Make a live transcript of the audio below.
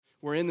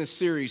We're in this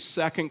series,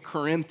 2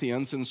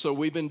 Corinthians, and so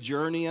we've been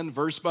journeying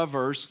verse by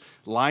verse,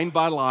 line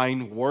by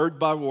line, word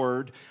by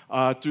word,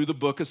 through the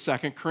book of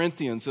 2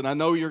 Corinthians. And I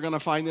know you're going to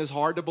find this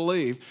hard to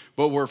believe,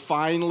 but we're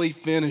finally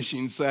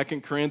finishing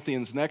 2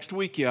 Corinthians. Next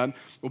weekend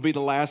will be the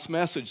last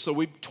message.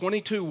 So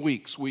 22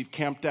 weeks we've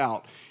camped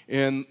out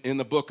in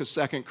the book of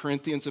 2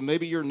 Corinthians, and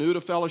maybe you're new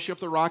to Fellowship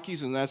of the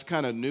Rockies, and that's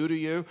kind of new to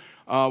you.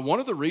 One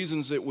of the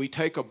reasons that we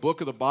take a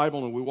book of the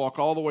Bible and we walk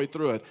all the way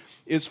through it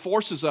is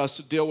forces us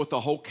to deal with the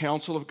whole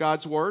counsel of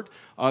God's Word,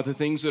 the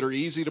things that are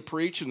easy to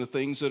preach and the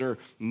things that are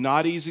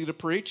not easy to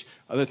preach,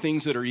 the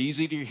things that are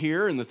easy to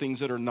hear and the things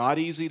that are not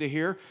easy to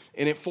hear.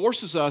 And it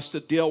forces us to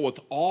deal with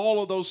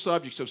all of those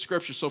subjects of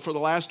Scripture. So for the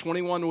last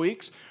 21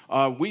 weeks,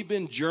 we've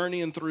been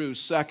journeying through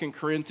 2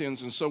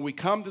 Corinthians. And so we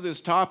come to this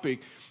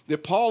topic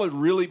that Paul had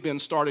really been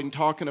starting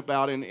talking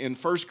about in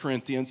 1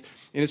 Corinthians,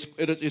 and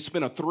it's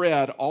been a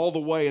thread all the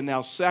way, and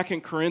now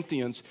 2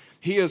 Corinthians,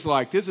 he is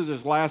like, this is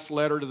his last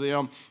letter to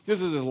them,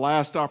 this is his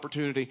last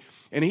opportunity,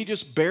 and he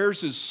just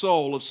bears his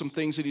soul of some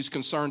things that he's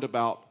concerned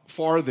about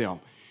for them.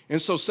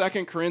 And so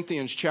 2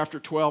 Corinthians chapter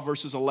 12,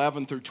 verses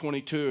 11 through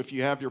 22, if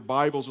you have your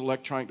Bibles or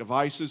electronic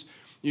devices,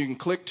 you can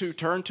click to,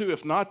 turn to.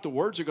 If not, the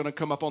words are going to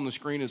come up on the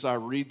screen as I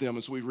read them,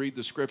 as we read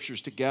the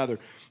Scriptures together.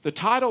 The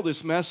title of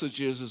this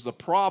message is The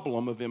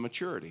Problem of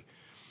Immaturity.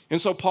 And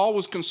so Paul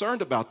was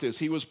concerned about this.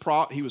 He was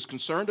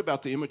concerned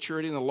about the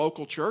immaturity in the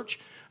local church.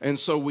 And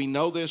so we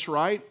know this,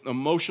 right?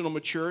 Emotional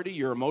maturity,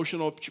 your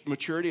emotional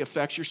maturity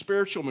affects your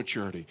spiritual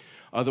maturity.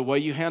 The way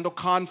you handle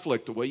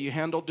conflict, the way you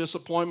handle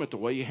disappointment, the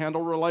way you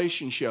handle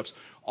relationships,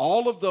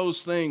 all of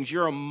those things,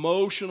 your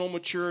emotional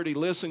maturity,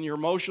 listen, your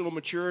emotional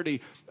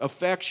maturity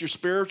affects your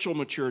spiritual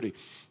maturity.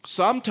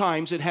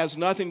 Sometimes it has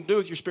nothing to do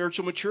with your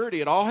spiritual maturity.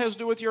 It all has to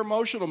do with your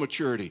emotional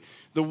maturity.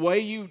 The way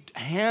you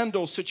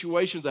handle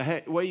situations,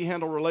 the way you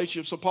handle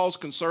relationships. So Paul's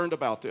concerned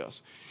about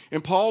this.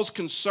 And Paul's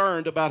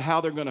concerned about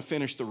how they're going to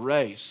finish the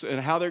race and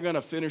how they're going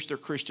to finish their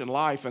Christian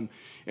life.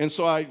 And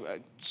so I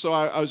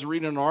was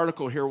reading an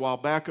article here a while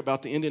back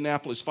about the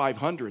Indianapolis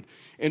 500.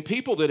 And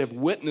people that have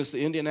witnessed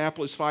the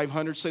Indianapolis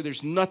 500 say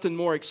there's nothing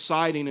more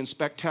exciting and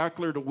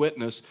spectacular to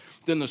witness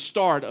than the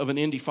start of an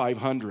Indy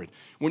 500.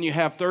 When you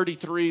have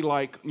 33,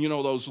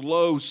 those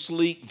low,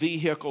 sleek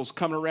vehicles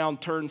coming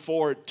around turn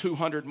 4 at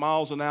 200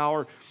 miles an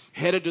hour,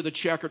 headed to the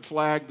checkered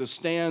flag. The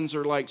stands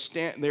are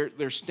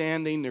they're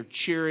standing, they're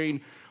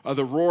cheering.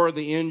 The roar of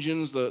the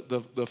engines,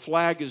 the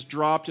flag is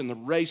dropped, and the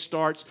race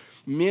starts.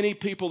 Many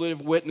people that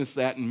have witnessed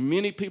that, and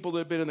many people that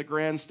have been in the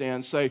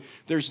grandstand say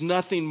there's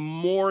nothing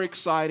more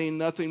exciting,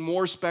 nothing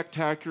more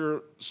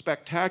spectacular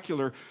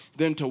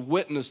than to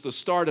witness the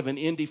start of an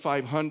Indy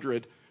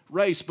 500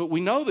 race. But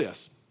we know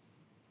this.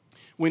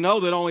 We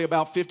know that only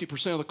about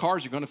 50% of the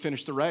cars are going to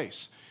finish the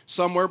race.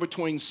 Somewhere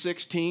between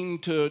 16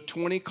 to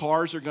 20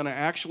 cars are going to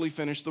actually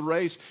finish the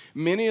race.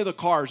 Many of the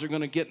cars are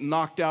going to get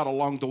knocked out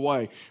along the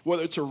way,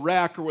 whether it's a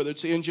wreck or whether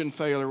it's engine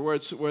failure,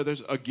 whether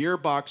it's a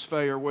gearbox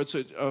failure, whether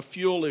it's a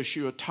fuel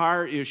issue, a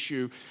tire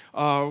issue,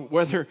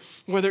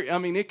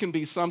 it can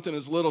be something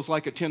as little as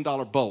like a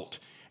 $10 bolt,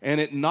 and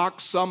it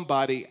knocks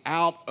somebody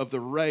out of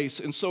the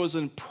race. And so as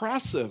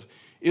impressive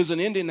as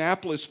an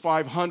Indianapolis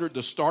 500,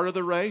 the start of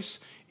the race,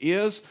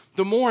 is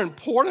the more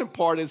important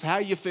part is how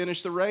you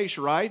finish the race,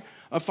 right?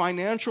 A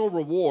financial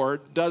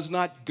reward does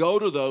not go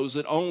to those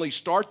that only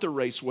start the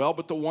race well,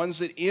 but the ones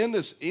that end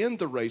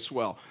the race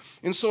well.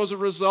 And so as a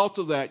result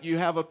of that, you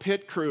have a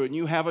pit crew and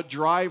you have a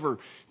driver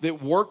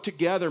that work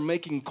together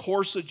making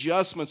course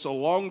adjustments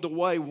along the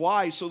way.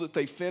 Why? So that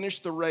they finish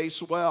the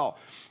race well.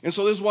 And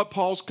so this is what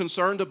Paul's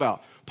concerned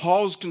about.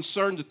 Paul's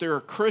concerned that there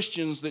are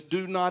Christians that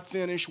do not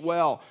finish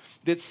well,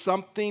 that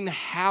something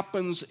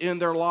happens in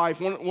their life.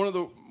 One of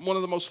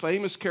the most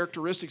famous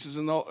characteristics is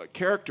in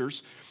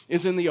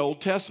the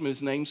Old Testament.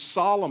 His name's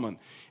Solomon.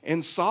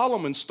 And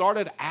Solomon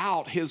started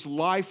out his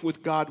life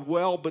with God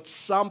well, but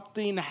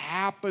something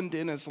happened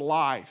in his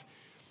life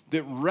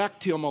that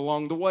wrecked him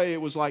along the way.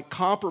 It was like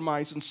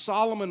compromise. And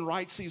Solomon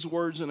writes these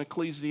words in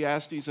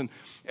Ecclesiastes, and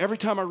every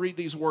time I read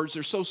these words,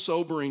 they're so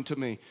sobering to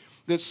me.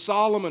 That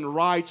Solomon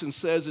writes and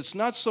says, it's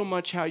not so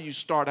much how you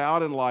start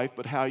out in life,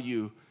 but how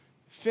you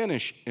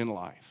finish in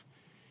life.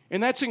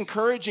 And that's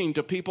encouraging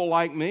to people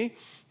like me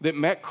that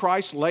met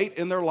Christ late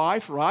in their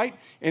life, right?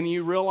 And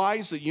you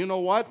realize that, you know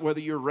what, whether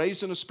you're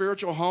raised in a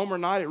spiritual home or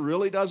not, it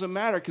really doesn't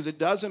matter, because it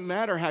doesn't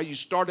matter how you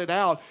started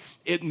out.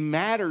 It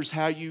matters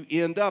how you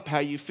end up, how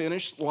you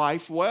finish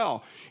life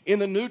well. In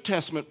the New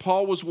Testament,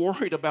 Paul was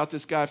worried about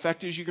this guy. In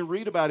fact, as you can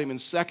read about him in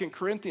 2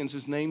 Corinthians,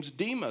 his name's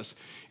Demas.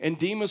 And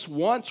Demas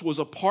once was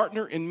a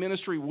partner in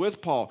ministry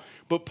with Paul.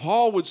 But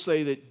Paul would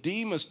say that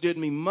Demas did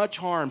me much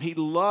harm. He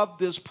loved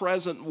this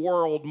present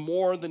world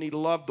more than he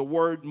loved the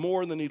Word,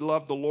 more than he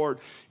loved the Lord.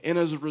 And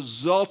as a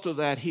result of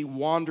that, he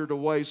wandered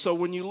away. So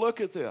when you look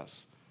at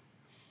this,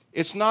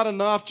 it's not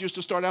enough just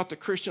to start out the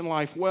Christian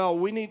life well.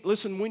 We need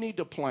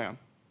to plan.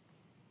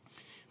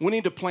 We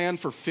need to plan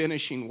for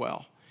finishing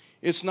well.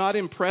 It's not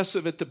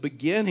impressive at the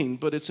beginning,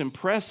 but it's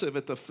impressive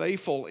at the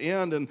faithful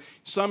end. And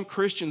some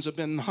Christians have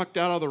been knocked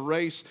out of the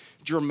race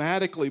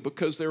dramatically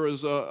because there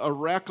was a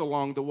wreck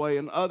along the way,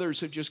 and others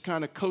have just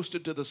kind of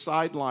coasted to the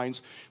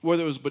sidelines,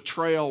 whether it was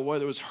betrayal,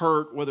 whether it was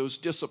hurt, whether it was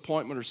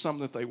disappointment or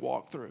something that they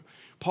walked through.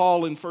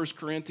 Paul in 1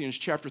 Corinthians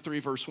chapter 3,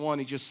 verse 1,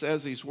 he just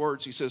says these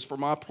words. He says, "For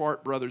my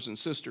part, brothers and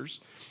sisters,"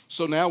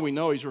 so now we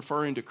know he's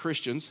referring to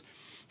Christians.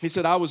 He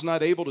said, "I was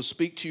not able to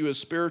speak to you as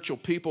spiritual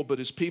people,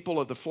 but as people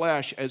of the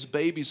flesh, as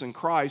babies in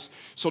Christ."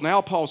 So now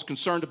Paul's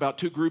concerned about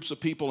two groups of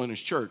people in his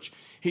church.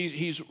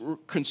 He's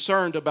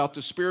concerned about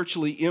the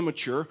spiritually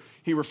immature.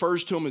 He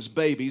refers to them as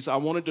babies. I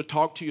wanted to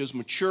talk to you as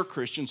mature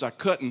Christians. I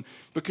couldn't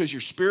because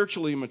you're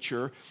spiritually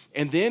immature.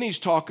 And then he's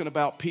talking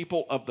about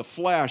people of the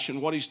flesh.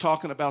 And what he's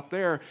talking about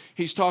there,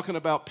 he's talking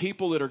about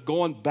people that are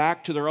going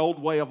back to their old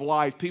way of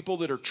life, people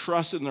that are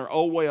trusting their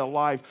old way of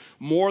life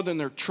more than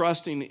they're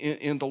trusting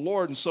in the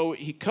Lord. And so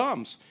he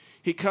comes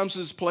to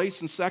this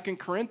place in 2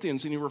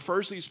 Corinthians, and he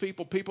refers to these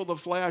people of the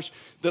flesh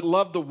that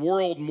love the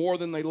world more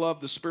than they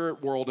love the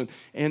spirit world,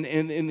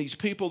 and these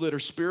people that are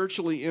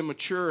spiritually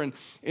immature.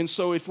 And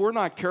so if we're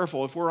not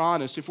careful, if we're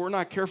honest, if we're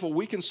not careful,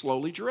 we can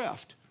slowly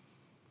drift.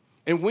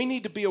 And we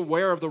need to be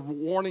aware of the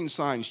warning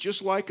signs,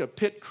 just like a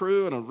pit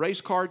crew and a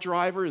race car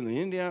driver in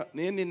the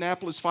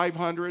Indianapolis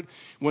 500.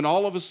 When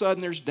all of a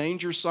sudden there's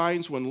danger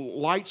signs, when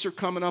lights are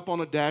coming up on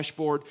a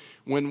dashboard,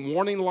 when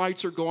warning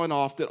lights are going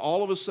off, that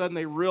all of a sudden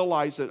they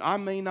realize that I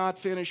may not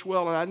finish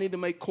well and I need to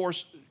make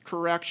course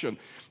correction.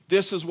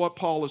 This is what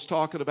Paul is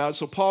talking about.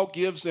 So Paul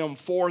gives them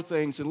 4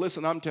 things. And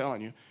listen, I'm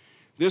telling you,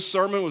 this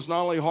sermon was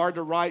not only hard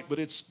to write, but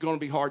it's going to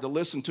be hard to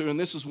listen to. And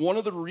this is one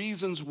of the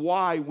reasons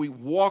why we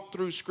walk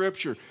through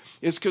Scripture,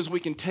 is because we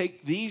can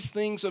take these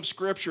things of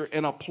Scripture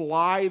and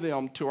apply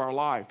them to our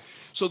life.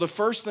 So the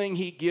first thing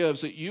he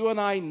gives that you and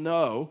I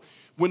know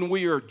when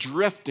we are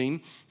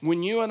drifting,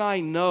 when you and I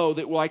know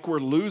that like we're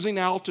losing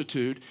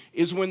altitude,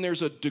 is when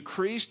there's a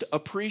decreased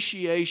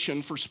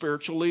appreciation for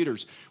spiritual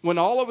leaders. When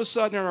all of a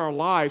sudden in our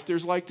life,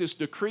 there's like this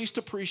decreased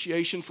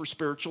appreciation for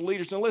spiritual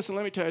leaders. Now listen,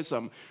 let me tell you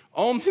something.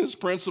 On this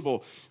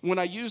principle, when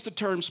I use the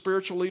term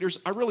spiritual leaders,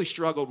 I really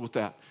struggled with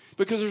that.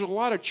 Because there's a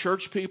lot of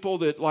church people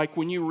that, like,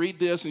 when you read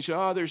this and you say,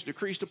 oh, there's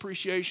decreased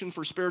appreciation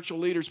for spiritual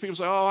leaders, people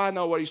say, oh, I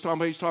know what he's talking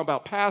about. He's talking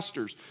about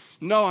pastors.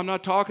 No, I'm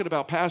not talking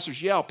about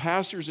pastors. Yeah,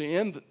 pastors are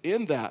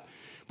in that.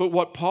 But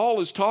what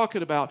Paul is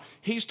talking about,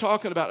 he's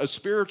talking about a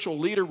spiritual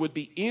leader would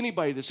be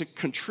anybody that's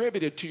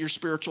contributed to your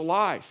spiritual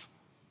life.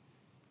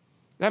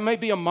 That may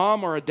be a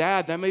mom or a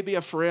dad. That may be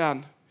a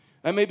friend.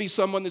 That may be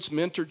someone that's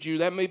mentored you.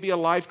 That may be a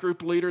life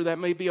group leader. That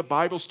may be a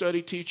Bible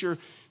study teacher.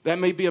 That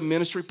may be a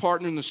ministry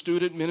partner in the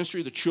student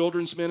ministry, the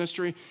children's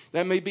ministry.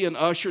 That may be an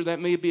usher.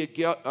 That may be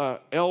an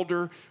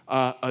elder,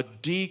 a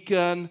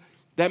deacon.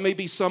 That may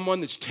be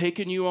someone that's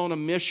taken you on a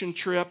mission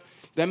trip.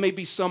 That may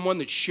be someone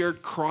that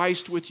shared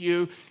Christ with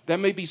you. That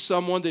may be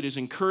someone that has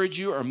encouraged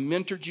you or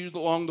mentored you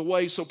along the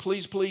way. So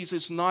please,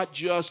 it's not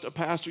just a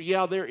pastor.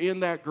 Yeah, they're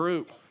in that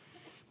group.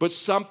 But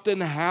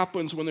something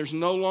happens when there's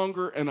no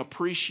longer an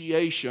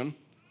appreciation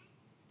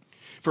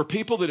for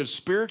people that have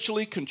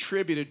spiritually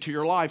contributed to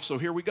your life. So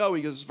here we go.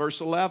 He goes,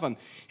 verse 11.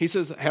 He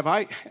says,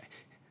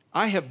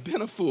 I have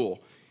been a fool,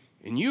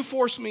 and you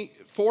forced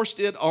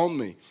it on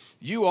me.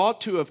 You ought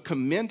to have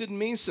commended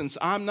me, since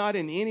I'm not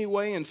in any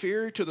way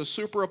inferior to the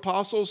super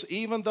apostles,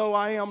 even though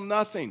I am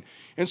nothing.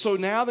 And so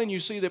now then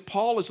you see that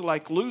Paul is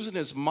like losing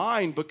his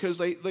mind because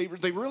they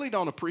really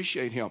don't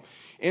appreciate him.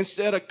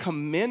 Instead of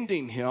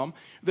commending him,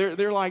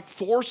 they're like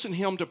forcing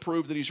him to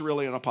prove that he's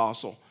really an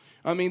apostle.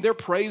 I mean, they're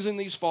praising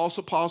these false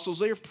apostles.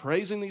 They're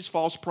praising these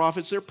false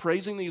prophets. They're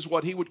praising these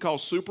what he would call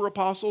super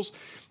apostles,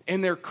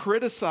 and they're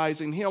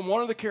criticizing him.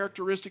 One of the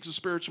characteristics of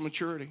spiritual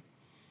maturity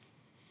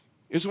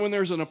is when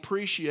there's an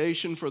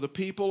appreciation for the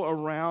people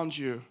around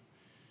you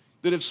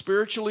that have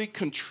spiritually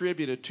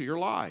contributed to your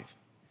life,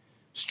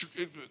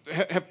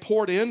 have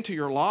poured into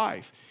your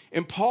life.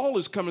 And Paul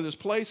is coming to this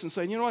place and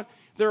saying, you know what?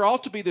 There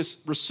ought to be this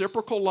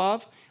reciprocal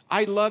love.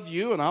 I love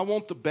you and I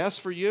want the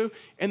best for you.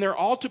 And there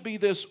ought to be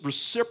this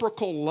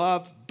reciprocal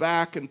love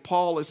back. And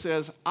Paul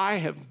says, I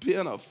have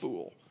been a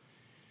fool.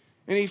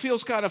 And he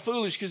feels kind of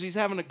foolish because he's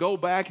having to go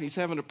back and he's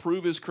having to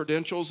prove his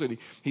credentials, and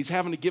he's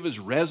having to give his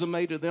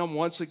resume to them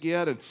once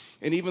again.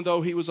 And even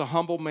though he was a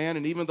humble man,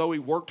 and even though he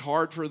worked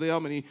hard for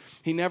them, and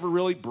he never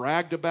really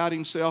bragged about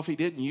himself, he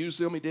didn't use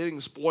them, he didn't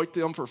exploit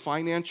them for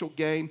financial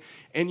gain.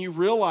 And you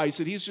realize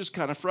that he's just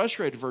kind of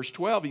frustrated. Verse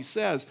 12, he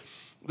says,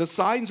 the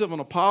signs of an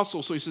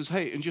apostle. So he says,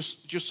 hey, and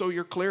just so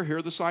you're clear, here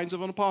are the signs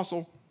of an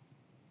apostle.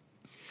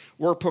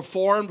 Were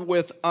performed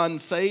with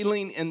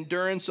unfailing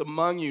endurance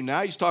among you.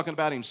 Now he's talking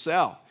about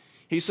himself.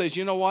 He says,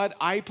 you know what?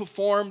 I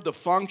performed the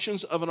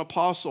functions of an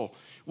apostle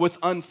with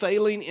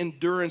unfailing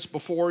endurance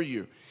before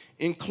you,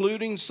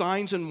 including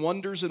signs and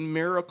wonders and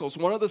miracles.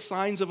 One of the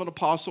signs of an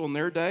apostle in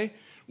their day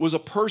was a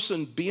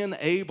person being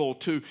able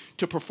to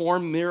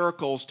perform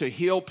miracles, to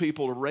heal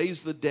people, to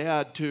raise the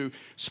dead, to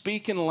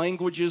speak in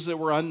languages that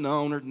were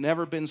unknown or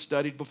never been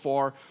studied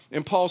before.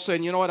 And Paul's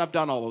saying, you know what? I've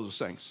done all of those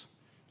things.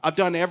 I've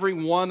done every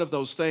one of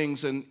those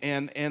things, and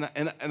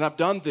I've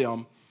done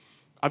them.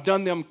 I've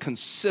done them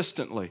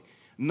consistently.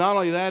 Not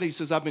only that, he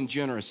says, I've been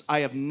generous. I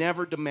have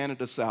never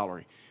demanded a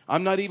salary.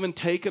 I'm not even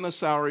taking a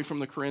salary from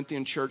the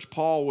Corinthian church.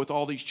 Paul, with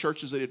all these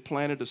churches that he had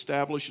planted,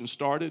 established, and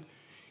started,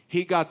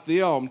 he got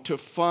them to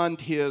fund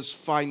his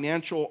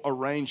financial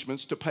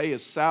arrangements, to pay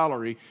his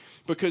salary,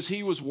 because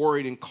he was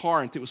worried in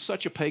Corinth. It was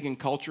such a pagan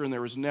culture, and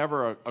there was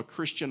never a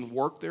Christian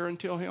work there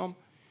until him.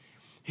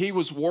 He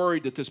was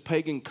worried that this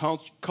pagan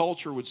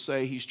culture would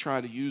say he's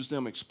trying to use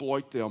them,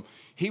 exploit them.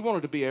 He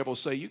wanted to be able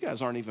to say, you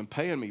guys aren't even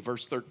paying me,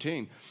 verse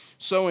 13.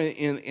 So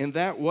in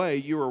that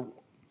way,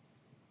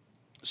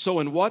 so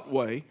in what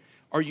way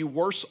are you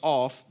worse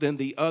off than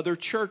the other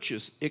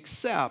churches,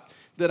 except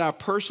that I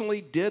personally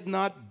did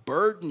not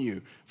burden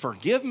you?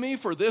 Forgive me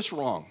for this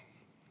wrong.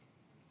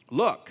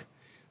 Look,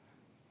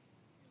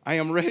 I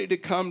am ready to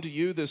come to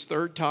you this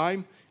third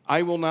time.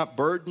 I will not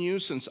burden you,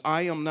 since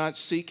I am not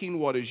seeking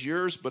what is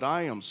yours, but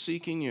I am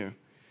seeking you.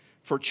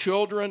 For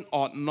children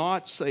ought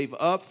not save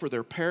up for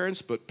their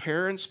parents, but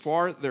parents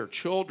for their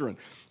children.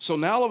 So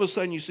now all of a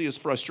sudden you see his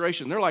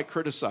frustration. They're like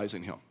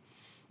criticizing him.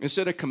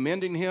 Instead of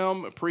commending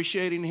him,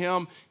 appreciating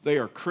him, they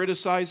are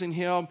criticizing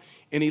him,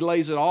 and he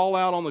lays it all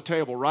out on the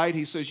table, right?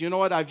 He says, you know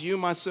what? I view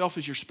myself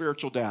as your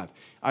spiritual dad.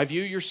 I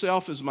view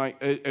yourself as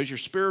your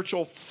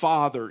spiritual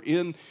father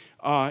in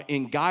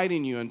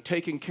guiding you and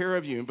taking care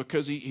of you. And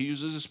because he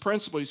uses this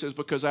principle, he says,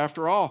 because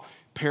after all,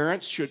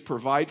 parents should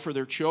provide for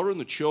their children.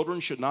 The children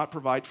should not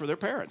provide for their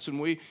parents. And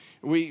we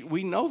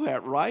know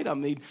that, right? I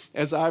mean,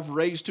 as I've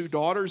raised two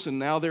daughters, and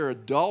now they're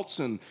adults,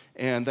 and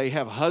they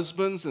have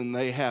husbands, and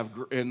they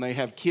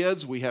have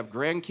kids. We have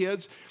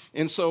grandkids.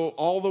 And so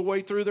all the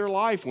way through their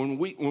life, when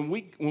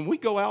we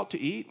go out to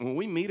eat, when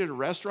we meet at a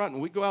restaurant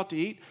and we go out to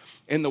eat,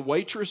 and the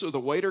waitress or the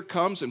waiter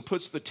comes and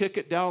puts the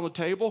ticket down on the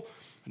table,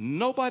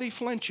 nobody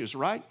flinches,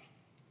 right?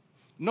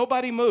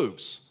 Nobody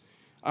moves.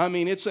 I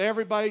mean, it's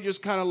everybody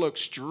just kind of looks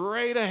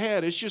straight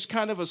ahead. It's just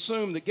kind of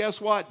assumed that,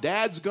 guess what?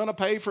 Dad's going to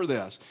pay for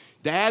this.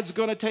 Dad's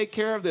going to take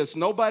care of this.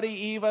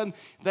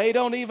 They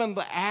don't even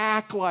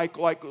act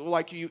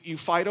like you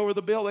fight over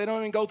the bill. They don't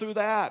even go through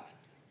that.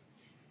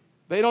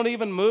 They don't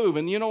even move.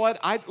 And you know what?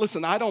 I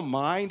don't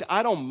mind.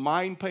 I don't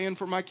mind paying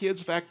for my kids.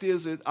 The fact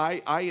is,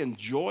 I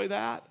enjoy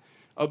that,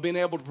 of being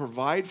able to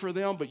provide for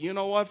them. But you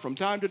know what? From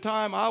time to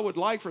time, I would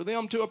like for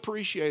them to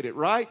appreciate it,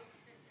 right?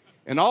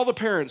 And all the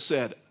parents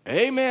said,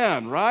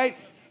 amen, right?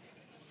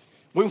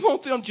 We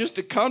want them just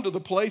to come to the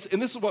place,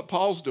 and this is what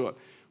Paul's doing.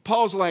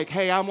 Paul's like,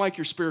 hey, I'm like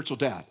your spiritual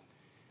dad.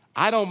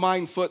 I don't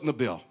mind footing the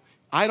bill.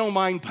 I don't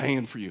mind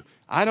paying for you.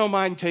 I don't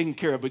mind taking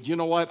care of it. But you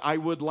know what? I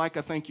would like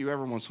a thank you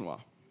every once in a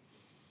while.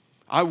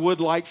 I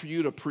would like for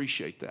you to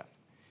appreciate that.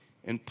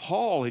 And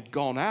Paul had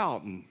gone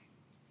out and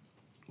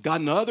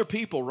gotten other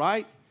people,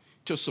 right,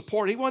 to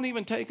support. He wasn't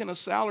even taking a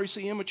salary.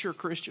 See, immature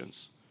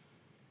Christians.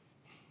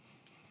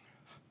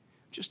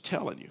 Just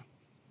telling you.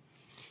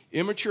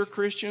 Immature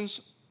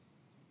Christians,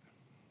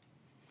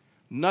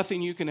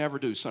 nothing you can ever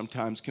do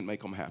sometimes can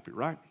make them happy,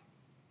 right?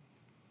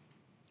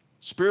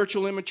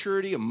 Spiritual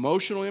immaturity,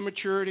 emotional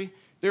immaturity,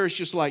 there's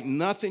just like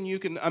nothing you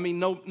can,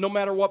 no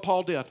matter what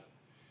Paul did.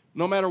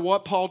 No matter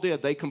what Paul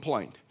did, they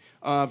complained.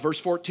 Verse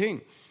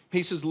 14,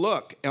 he says,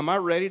 look, am I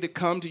ready to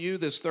come to you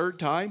this third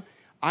time?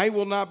 I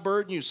will not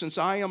burden you, since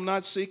I am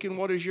not seeking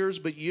what is yours,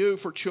 but you.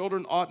 For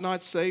children ought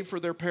not save for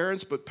their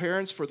parents, but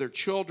parents for their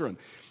children.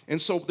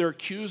 And so they're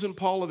accusing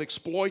Paul of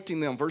exploiting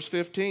them. Verse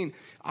 15,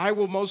 I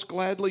will most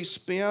gladly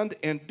spend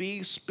and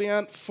be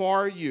spent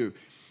for you.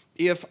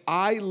 If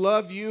I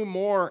love you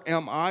more,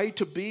 am I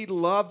to be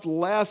loved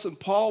less? And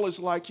Paul is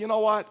like, you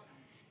know what?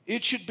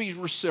 It should be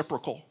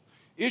reciprocal.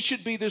 It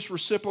should be this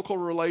reciprocal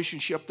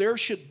relationship. There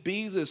should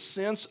be this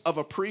sense of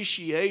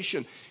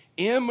appreciation.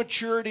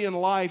 Immaturity in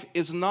life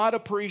is not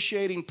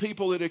appreciating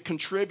people that have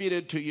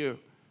contributed to you.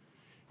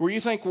 Where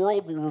you think the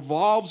world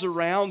revolves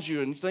around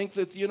you and think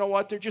that, you know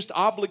what, they're just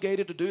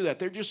obligated to do that.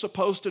 They're just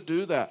supposed to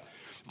do that.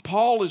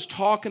 Paul is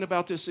talking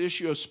about this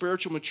issue of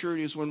spiritual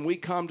maturity is when we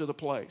come to the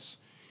place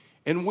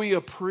and we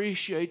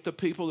appreciate the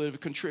people that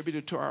have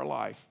contributed to our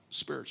life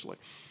spiritually.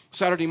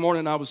 Saturday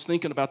morning, I was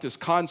thinking about this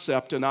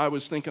concept, and I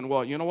was thinking,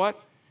 well, you know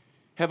what?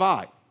 Have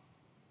I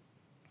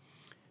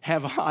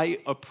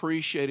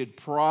appreciated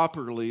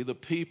properly the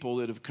people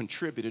that have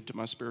contributed to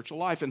my spiritual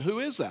life? And who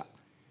is that?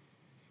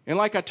 And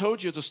like I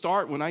told you at the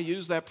start, when I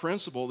use that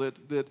principle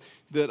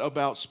that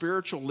about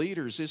spiritual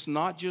leaders, it's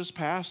not just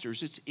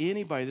pastors, it's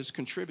anybody that's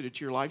contributed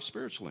to your life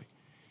spiritually.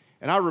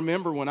 And I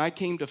remember when I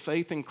came to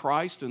faith in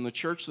Christ in the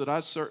church that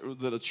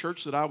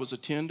I was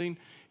attending,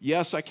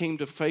 yes, I came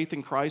to faith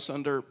in Christ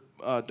under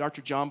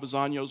Dr. John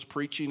Bisagno's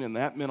preaching, and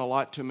that meant a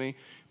lot to me.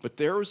 But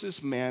there was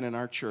this man in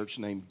our church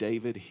named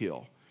David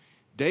Hill.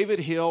 David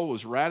Hill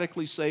was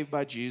radically saved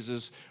by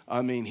Jesus.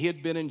 I mean, he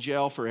had been in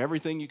jail for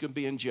everything you could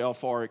be in jail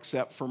for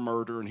except for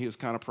murder, and he was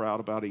kind of proud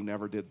about it. He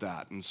never did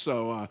that. And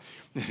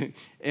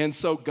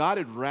so God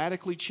had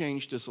radically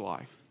changed his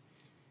life.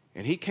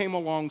 And he came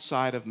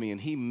alongside of me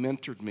and he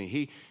mentored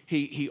me.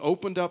 He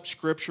opened up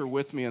Scripture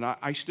with me. And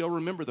I still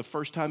remember the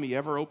first time he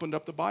ever opened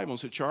up the Bible and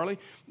said, Charlie,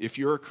 if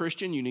you're a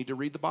Christian, you need to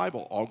read the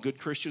Bible. All good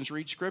Christians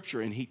read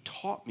Scripture. And he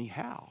taught me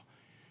how.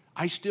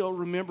 I still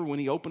remember when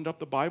he opened up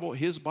the Bible,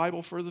 his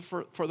Bible for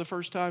the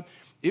first time,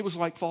 it was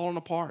like falling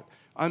apart.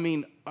 I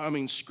mean,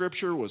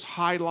 Scripture was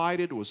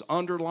highlighted, was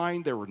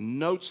underlined. There were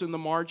notes in the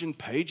margin.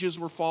 Pages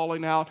were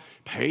falling out.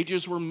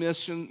 Pages were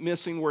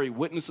missing where he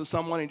witnessed to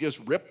someone and just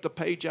ripped the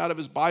page out of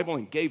his Bible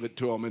and gave it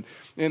to him.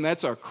 And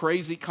that's a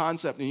crazy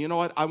concept. And you know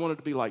what? I wanted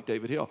to be like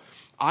David Hill.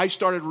 I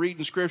started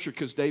reading Scripture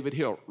because David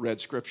Hill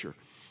read Scripture.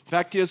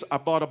 Fact is, I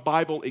bought a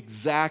Bible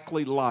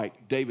exactly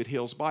like David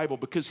Hill's Bible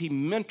because he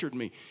mentored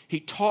me. He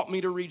taught me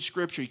to read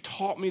Scripture. He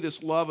taught me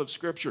this love of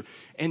Scripture.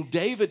 And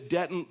David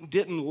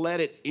didn't let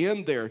it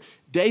end there.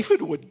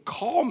 David would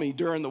call me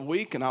during the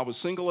week, and I was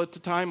single at the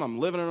time. I'm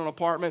living in an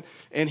apartment,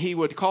 and he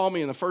would call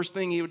me, and the first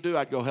thing he would do,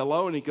 I'd go,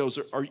 hello, and he goes,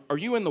 are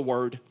you in the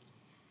Word?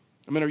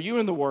 Are you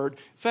in the Word?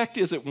 Fact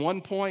is, at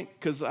one point,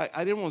 because I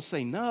didn't want to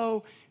say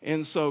no,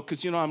 and so,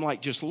 because, I'm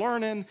like just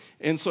learning,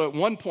 and so at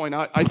one point,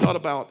 I thought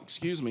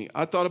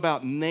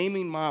about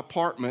naming my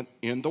apartment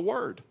in the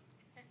Word.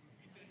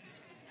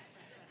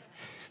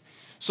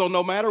 So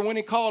no matter when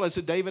he called, I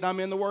said, David, I'm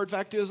in the Word.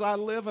 Fact is, I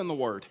live in the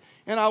Word.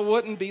 And I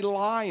wouldn't be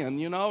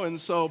lying,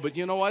 and so, but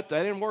you know what?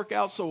 That didn't work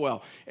out so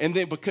well. And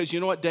then, because you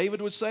know what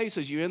David would say? He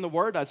says, you in the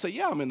Word? I'd say,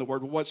 yeah, I'm in the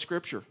Word. Well, what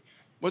Scripture?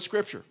 What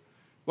Scripture?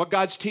 What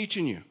God's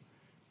teaching you?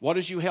 What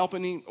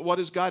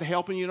is God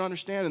helping you to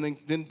understand? And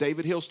then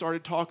David Hill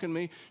started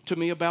talking to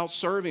me about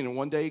serving. And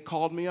one day he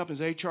called me up and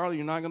said, hey, Charlie,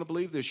 you're not going to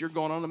believe this. You're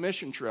going on a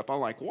mission trip. I'm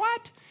like,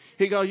 what?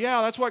 He goes,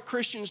 yeah, that's what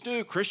Christians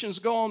do. Christians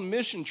go on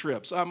mission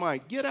trips. I'm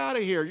like, get out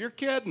of here. You're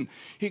kidding.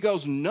 He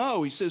goes,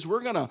 no. He says,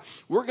 we're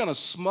gonna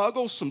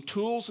smuggle some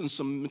tools and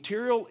some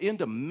material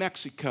into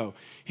Mexico.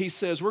 He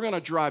says, we're going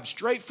to drive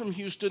straight from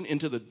Houston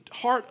into the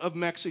heart of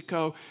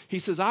Mexico. He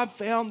says, I've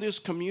found this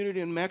community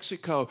in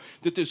Mexico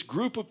that this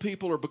group of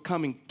people are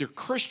they're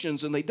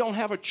Christians and they don't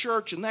have a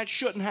church, and that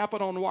shouldn't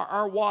happen on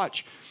our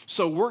watch.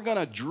 So we're going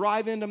to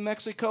drive into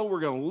Mexico.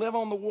 We're going to live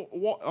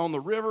on the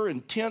river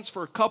in tents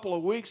for a couple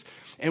of weeks.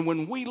 And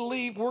when we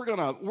leave,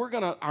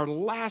 our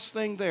last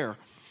thing there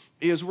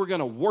is we're going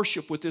to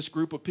worship with this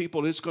group of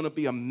people. It's going to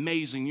be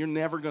amazing. You're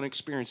never going to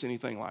experience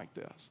anything like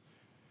this.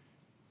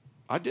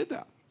 I did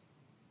that.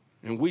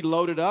 And we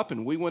loaded up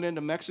and we went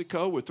into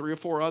Mexico with 3 or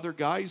 4 other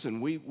guys,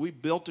 and we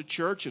built a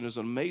church, and it was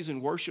an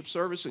amazing worship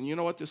service. And you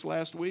know what, this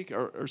last week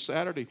or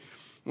Saturday,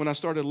 when I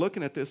started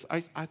looking at this,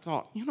 I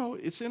thought,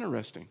 it's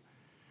interesting.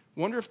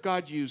 Wonder if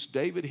God used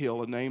David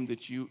Hill, a name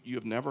that you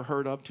have never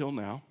heard of till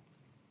now.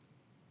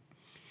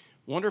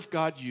 Wonder if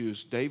God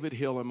used David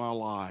Hill in my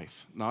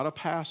life, not a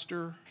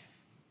pastor,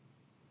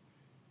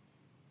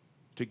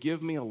 to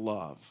give me a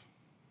love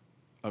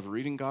of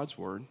reading God's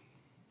Word,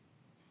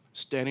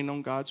 standing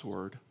on God's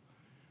Word,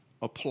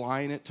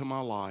 applying it to my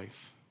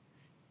life,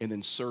 and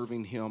then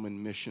serving Him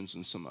in missions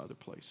in some other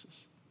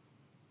places.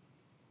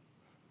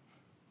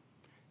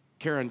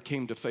 Karen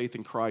came to faith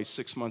in Christ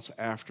 6 months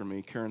after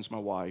me. Karen's my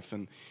wife,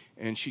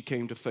 and she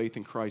came to faith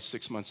in Christ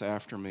 6 months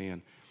after me.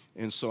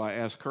 And so I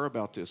asked her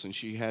about this, and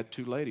she had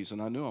 2 ladies,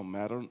 and I knew them,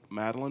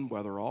 Madeline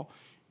Weatherall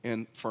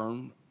and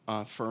Fern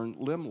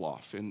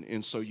Limloff.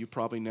 And so you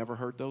probably never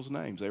heard those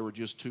names. They were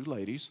just 2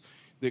 ladies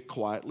that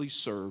quietly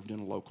served in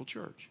a local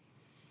church.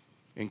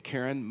 And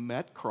Karen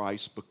met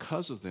Christ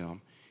because of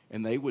them,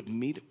 and they would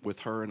meet with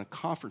her in a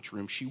conference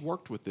room. She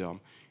worked with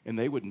them, and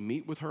they would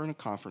meet with her in a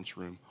conference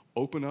room,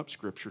 open up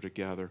Scripture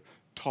together,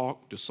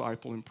 talk,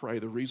 disciple, and pray.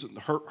 The reason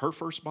her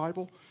first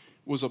Bible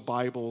was a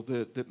Bible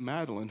that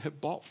Madeline had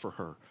bought for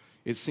her.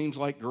 It seems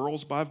like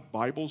girls buy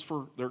Bibles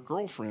for their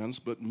girlfriends,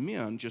 but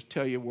men just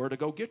tell you where to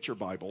go get your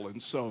Bible.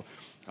 And so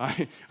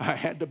I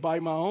had to buy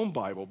my own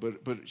Bible,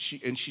 but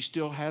she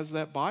still has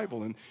that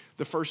Bible. And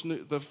the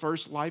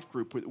first life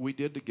group we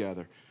did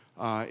together,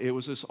 it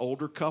was this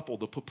older couple,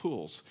 the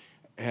Papuls,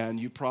 and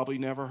you probably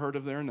never heard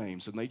of their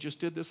names. And they just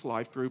did this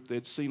life group.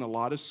 They'd seen a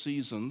lot of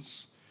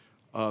seasons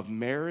of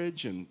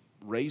marriage and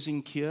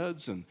raising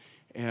kids,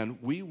 and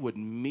we would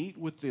meet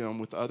with them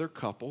with other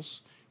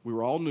couples. We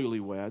were all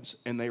newlyweds,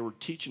 and they were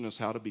teaching us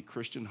how to be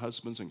Christian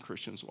husbands and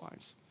Christian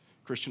wives.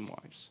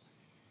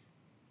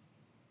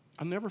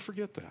 I'll never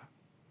forget that.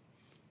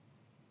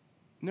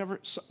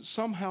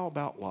 Somehow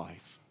about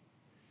life,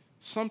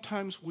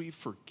 sometimes we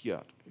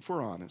forget, if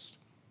we're honest,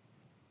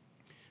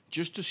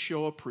 just to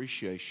show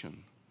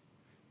appreciation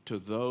to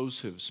those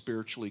who have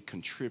spiritually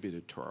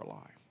contributed to our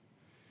life.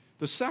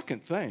 The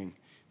second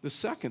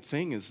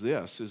thing is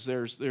this,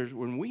 there's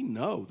when we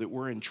know that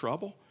we're in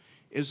trouble,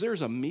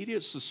 there's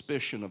immediate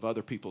suspicion of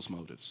other people's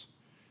motives.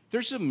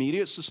 There's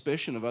immediate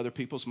suspicion of other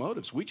people's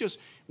motives. We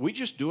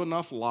just do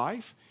enough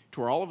life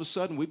to where all of a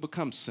sudden we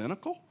become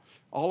cynical.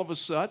 all of a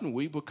sudden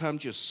we become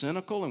just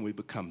cynical and we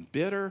become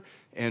bitter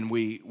and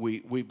we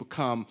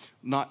become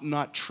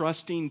not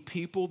trusting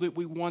people that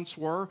we once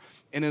were.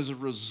 And as a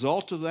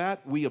result of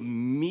that, we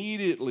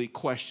immediately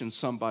question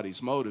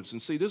somebody's motives.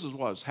 And see, this is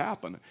what's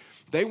happened.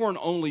 They weren't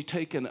only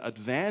taking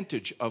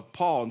advantage of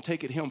Paul and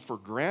taking him for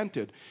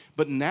granted,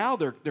 but now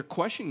they're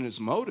questioning his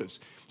motives.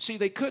 See,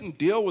 they couldn't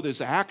deal with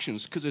his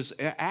actions because his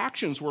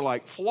actions were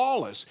like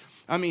flawless.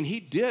 I mean, he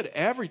did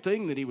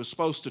everything that he was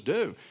supposed to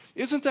do.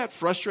 Isn't that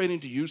frustrating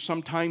to you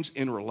sometimes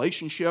in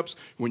relationships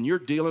when you're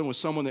dealing with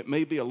someone that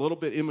may be a little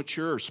bit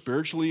immature or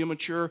spiritually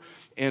immature,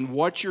 and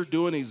what you're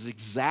doing is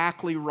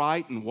exactly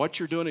right and what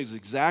you're doing is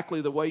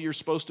exactly the way you're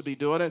supposed to be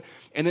doing it,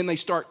 and then they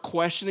start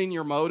questioning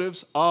your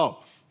motives?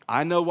 Oh,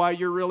 I know why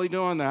you're really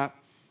doing that.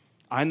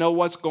 I know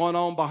what's going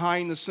on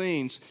behind the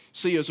scenes.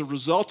 See, as a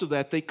result of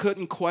that, they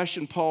couldn't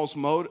question Paul's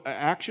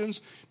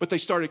actions, but they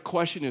started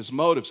questioning his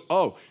motives.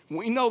 Oh,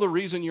 we know the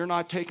reason you're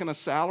not taking a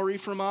salary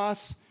from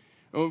us.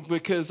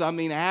 Because, I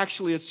mean,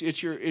 actually,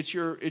 it's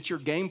your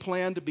game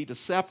plan to be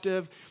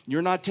deceptive.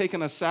 You're not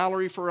taking a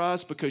salary for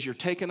us because you're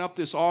taking up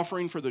this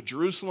offering for the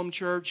Jerusalem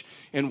church.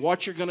 And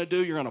what you're going to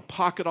do, you're going to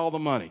pocket all the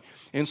money.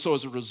 And so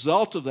as a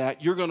result of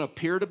that, you're going to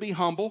appear to be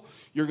humble.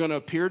 You're going to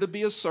appear to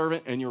be a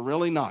servant, and you're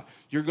really not.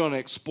 You're going to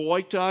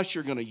exploit us.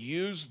 You're going to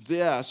use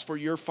this for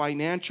your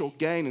financial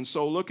gain. And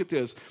so look at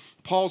this.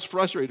 Paul's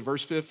frustrated,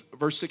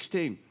 verse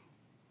 16.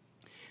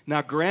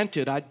 Now,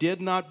 granted, I did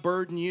not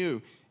burden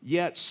you.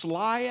 Yet,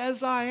 sly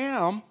as I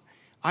am,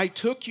 I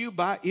took you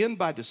in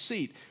by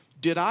deceit.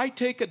 Did I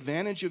take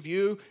advantage of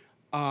you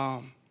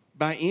by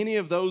any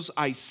of those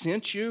I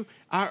sent you?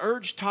 I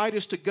urged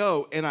Titus to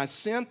go, and I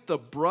sent the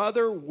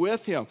brother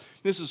with him.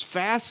 This is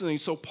fascinating.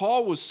 So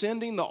Paul was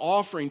sending the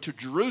offering to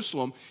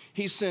Jerusalem.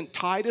 He sent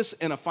Titus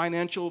and a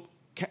financial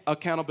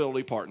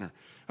accountability partner.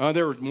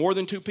 There were more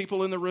than 2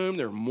 people in the room.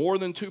 There were more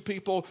than 2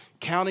 people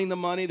counting the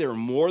money. There were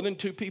more than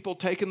 2 people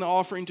taking the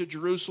offering to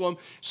Jerusalem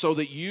so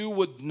that you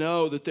would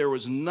know that there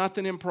was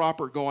nothing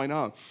improper going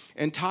on.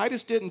 And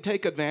Titus didn't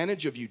take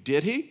advantage of you,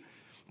 did he?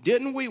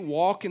 Didn't we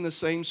walk in the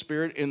same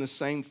spirit, in the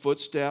same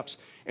footsteps?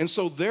 And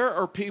so there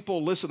are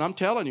people, listen, I'm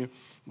telling you,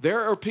 there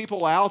are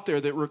people out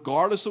there that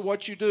regardless of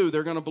what you do,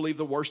 they're going to believe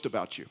the worst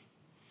about you.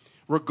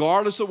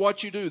 Regardless of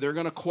what you do, they're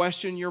going to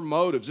question your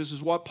motives. This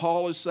is what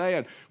Paul is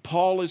saying.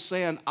 Paul is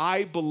saying,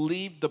 I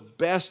believe the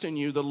best in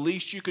you. The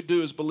least you could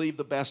do is believe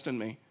the best in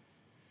me.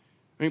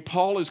 I mean,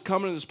 Paul is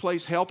coming to this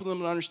place, helping them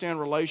to understand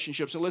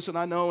relationships. And listen,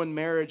 I know in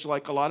marriage,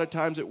 like a lot of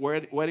times at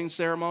wedding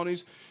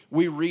ceremonies,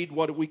 we read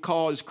what we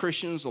call as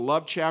Christians the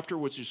love chapter,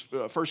 which is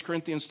 1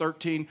 Corinthians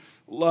 13.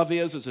 Love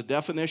is a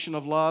definition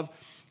of love.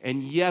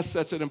 And yes,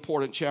 that's an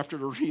important chapter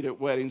to read at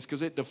weddings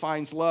because it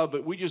defines love,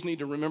 but we just need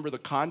to remember the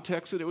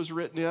context that it was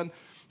written in.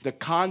 The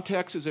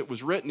context as it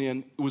was written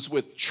in was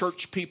with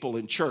church people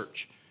in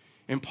church.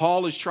 And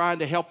Paul is trying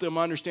to help them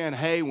understand,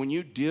 hey, when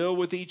you deal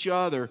with each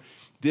other,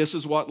 this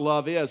is what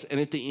love is. And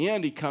at the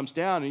end, he comes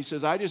down and he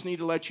says, I just need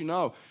to let you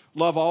know,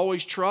 love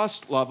always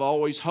trusts, love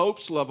always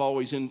hopes, love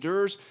always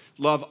endures,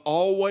 love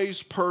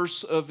always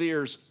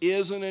perseveres.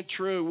 Isn't it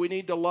true? We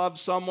need to love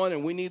someone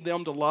and we need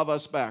them to love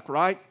us back,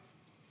 right?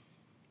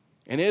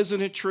 And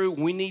isn't it true?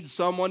 We need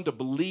someone to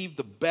believe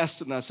the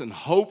best in us and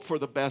hope for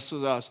the best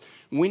of us.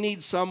 We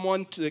need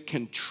someone that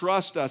can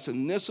trust us.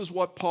 And this is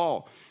what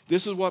Paul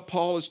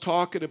is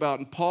talking about.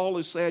 And Paul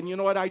is saying, you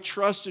know what? I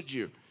trusted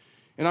you.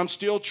 And I'm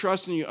still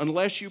trusting you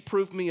unless you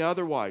prove me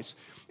otherwise.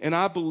 And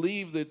I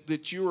believe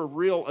that you are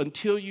real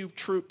until you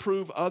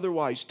prove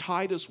otherwise.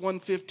 Titus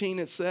 1:15,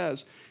 it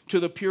says, to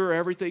the pure,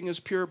 everything is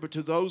pure. But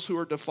to those who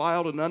are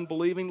defiled and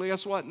unbelieving,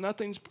 guess what?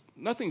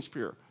 Nothing's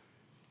pure.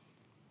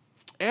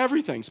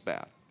 Everything's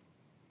bad.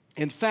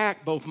 In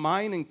fact, both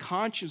mind and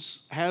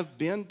conscience have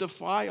been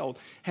defiled.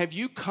 Have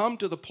you come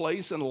to the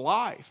place in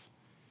life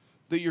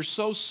that you're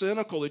so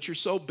cynical, that you're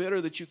so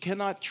bitter, that you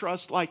cannot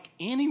trust like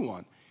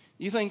anyone?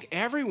 You think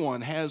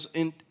everyone has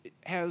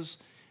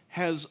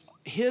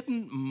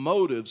hidden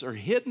motives or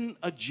hidden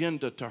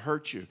agenda to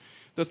hurt you.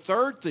 The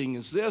third thing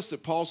is this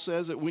that Paul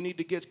says that we need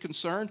to get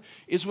concerned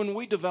is when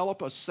we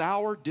develop a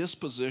sour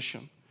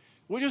disposition.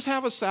 We just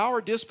have a sour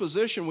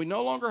disposition. We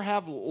no longer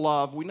have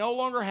love. We no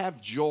longer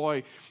have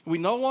joy. We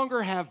no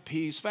longer have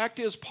peace. Fact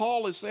is,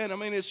 Paul is saying, I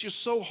mean, it's just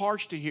so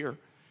harsh to hear.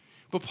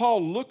 But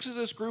Paul looks at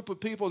this group of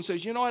people and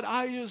says, you know what,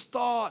 I just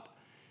thought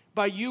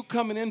by you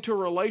coming into a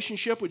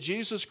relationship with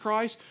Jesus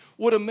Christ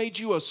would have made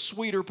you a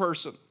sweeter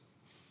person,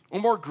 a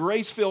more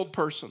grace-filled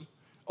person,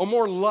 a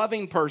more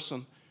loving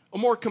person, a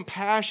more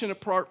compassionate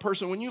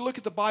person. When you look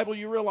at the Bible,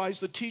 you realize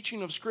the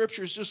teaching of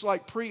Scripture is just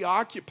like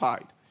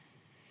preoccupied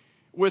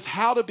with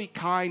how to be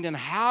kind and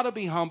how to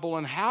be humble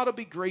and how to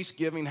be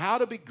grace-giving, how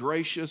to be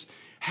gracious,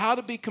 how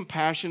to be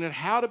compassionate,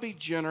 how to be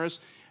generous,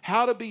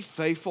 how to be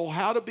faithful,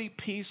 how to be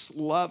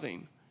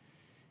peace-loving.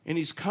 And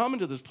he's coming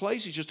to this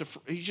place, he's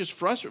just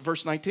frustrated.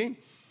 Verse 19,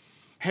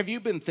 have you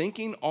been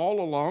thinking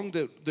all along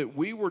that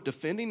we were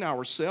defending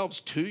ourselves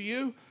to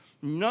you?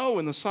 No,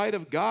 in the sight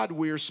of God,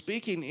 we are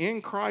speaking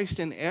in Christ,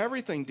 and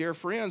everything, dear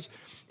friends,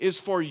 is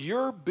for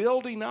your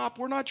building up.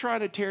 We're not trying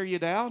to tear you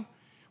down.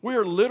 We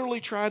are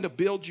literally trying to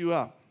build you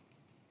up.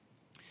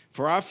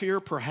 For I fear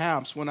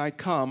perhaps when I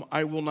come,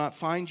 I will not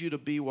find you to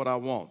be what I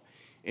want,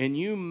 and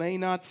you may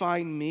not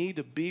find me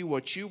to be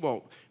what you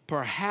want.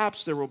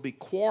 Perhaps there will be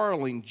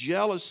quarreling,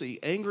 jealousy,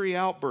 angry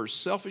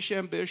outbursts, selfish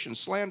ambition,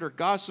 slander,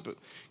 gossip,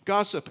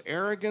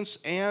 arrogance,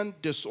 and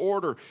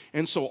disorder.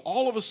 And so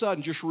all of a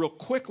sudden, just real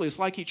quickly, it's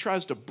like he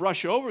tries to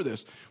brush over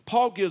this.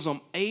 Paul gives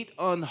them 8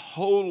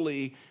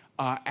 unholy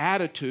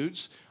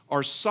attitudes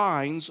or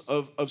signs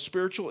of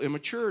spiritual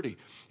immaturity.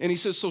 And he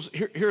says, so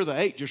here are the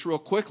 8, just real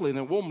quickly, and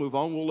then we'll move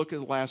on. We'll look at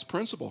the last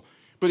principle.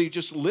 But he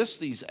just lists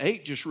these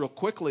 8 just real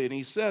quickly, and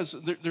he says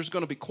there's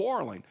going to be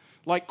quarreling.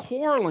 Like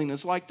quarreling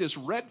is like this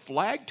red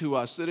flag to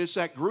us, that it's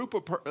that group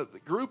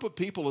of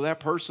people or that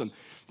person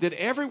that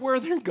everywhere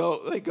they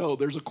go,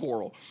 there's a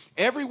quarrel.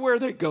 Everywhere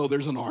they go,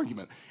 there's an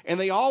argument. And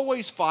they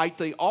always fight.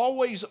 They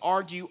always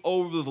argue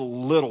over the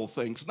little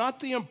things, not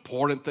the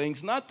important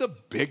things, not the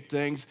big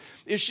things.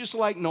 It's just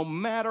like no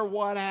matter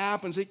what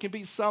happens, it can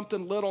be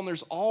something little, and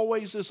there's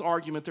always this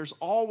argument. There's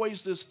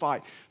always this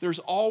fight. There's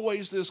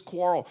always this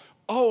quarrel.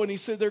 Oh, and he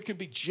said there can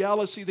be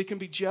jealousy. There can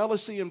be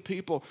jealousy in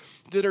people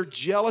that are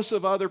jealous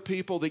of other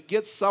people that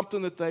get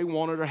something that they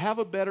wanted or have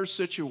a better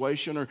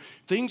situation or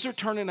things are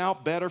turning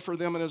out better for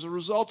them. And as a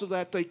result of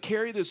that, they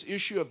carry this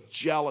issue of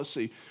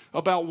jealousy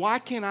about why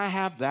can't I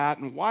have that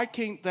and why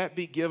can't that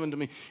be given to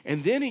me?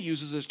 And then he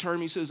uses this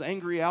term, he says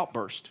angry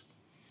outburst.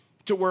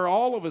 To where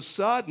all of a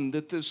sudden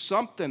that there's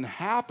something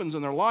happens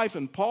in their life,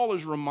 and Paul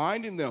is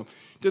reminding them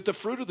that the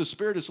fruit of the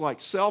Spirit is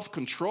like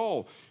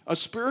self-control. A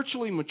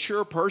spiritually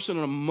mature person,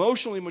 an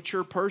emotionally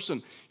mature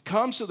person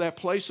comes to that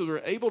place so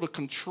they're able to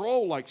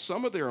control like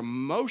some of their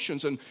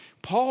emotions. And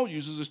Paul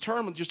uses this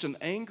term of just an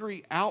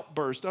angry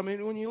outburst. I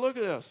mean, when you look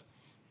at this,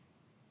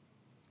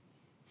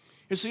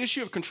 it's the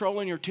issue of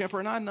controlling your temper,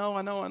 and I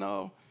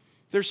know.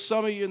 There's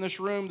some of you in this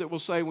room that will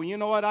say, well, you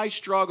know what, I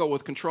struggle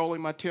with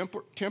controlling my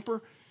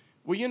temper.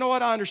 Well, you know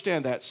what? I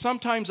understand that.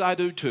 Sometimes I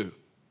do too.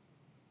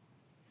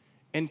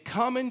 And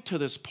coming to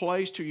this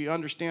place till you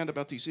understand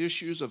about these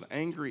issues of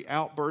angry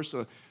outbursts,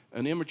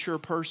 an immature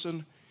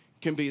person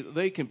can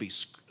be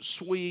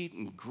sweet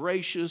and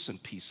gracious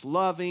and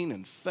peace-loving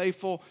and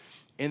faithful,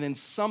 and then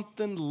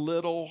something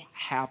little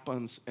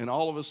happens, and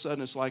all of a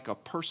sudden it's like a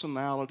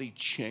personality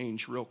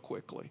change real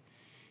quickly.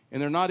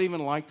 And they're not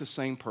even like the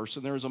same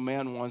person. There was a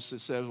man once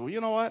that said, well,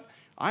 you know what?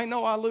 I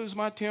know I lose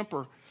my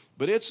temper,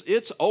 but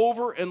it's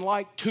over in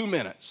like 2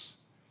 minutes.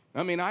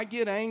 I mean, I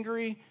get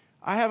angry,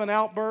 I have an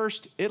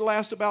outburst, it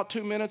lasts about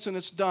 2 minutes and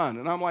it's done.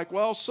 And I'm like,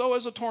 well, so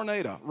is a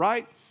tornado,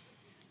 right?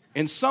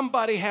 And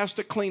somebody has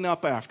to clean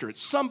up after it.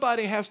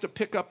 Somebody has to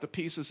pick up the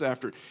pieces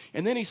after it.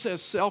 And then he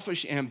says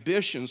selfish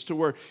ambitions, to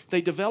where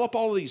they develop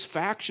all of these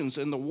factions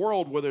in the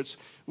world, whether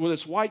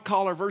it's white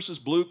collar versus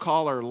blue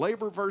collar,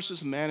 labor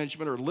versus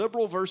management, or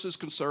liberal versus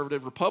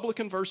conservative,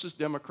 Republican versus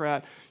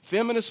Democrat,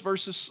 feminist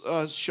versus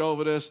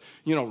chauvinist,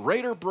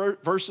 Raider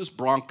versus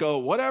Bronco,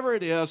 whatever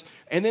it is.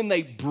 And then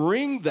they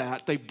bring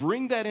that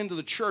into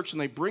the church, and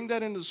they bring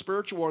that into the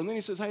spiritual world. And then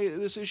he says, hey,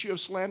 this issue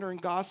of slander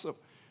and gossip.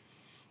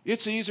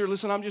 It's easier,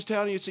 listen, I'm just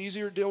telling you, it's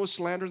easier to deal with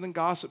slander than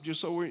gossip,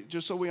 just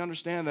so we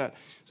understand that.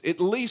 At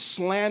least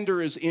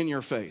slander is in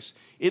your face.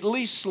 At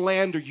least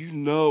slander, you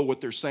know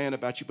what they're saying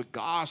about you. But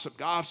gossip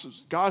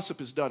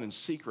is done in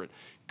secret.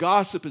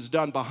 Gossip is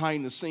done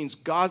behind the scenes.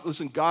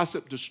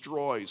 Gossip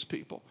destroys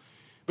people.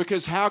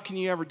 Because how can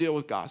you ever deal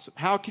with gossip?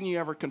 How can you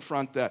ever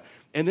confront that?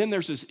 And then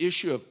there's this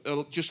issue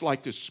of just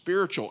like this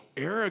spiritual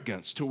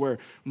arrogance, to where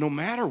no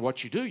matter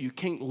what you do, you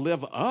can't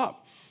live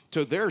up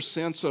to their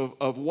sense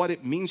of what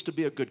it means to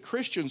be a good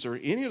Christian or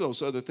any of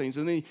those other things.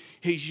 And then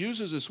he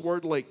uses this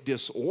word like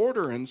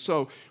disorder. And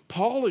so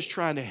Paul is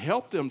trying to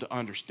help them to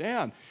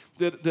understand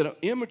that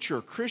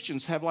immature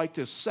Christians have like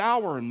this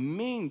sour and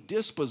mean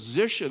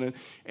disposition,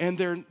 and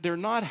they're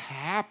not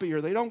happy,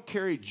 or they don't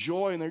carry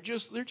joy, and they're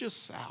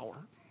just sour.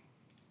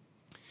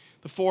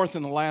 The fourth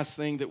and the last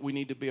thing that we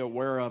need to be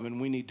aware of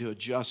and we need to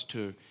adjust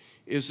to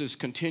is this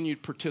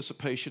continued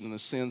participation in the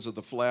sins of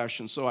the flesh.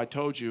 And so I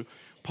told you,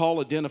 Paul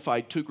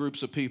identified 2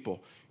 groups of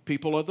people.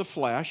 People of the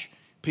flesh,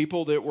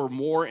 people that were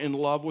more in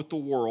love with the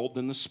world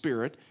than the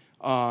Spirit,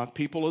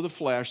 people of the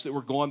flesh that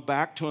were going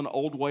back to an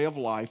old way of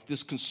life.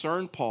 This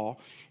concerned Paul,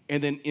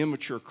 and then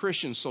immature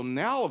Christians. So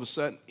now all of a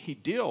sudden he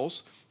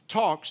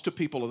talks to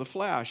people of the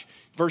flesh.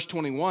 Verse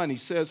 21, he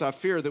says, I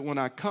fear that when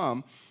I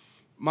come,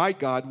 my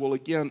God will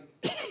again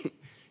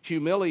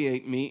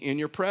humiliate me in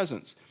your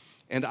presence.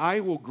 And I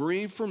will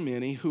grieve for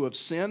many who have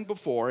sinned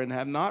before and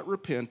have not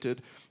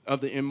repented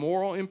of the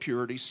immoral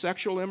impurity,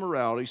 sexual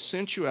immorality,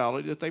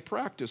 sensuality that they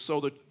practice. So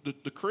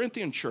the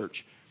Corinthian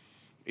church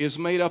is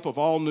made up of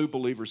all new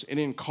believers. And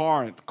in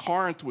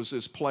Corinth was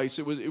this place.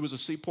 It was a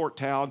seaport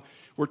town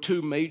where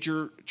 2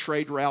 major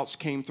trade routes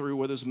came through,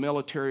 whether it's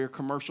military or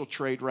commercial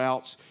trade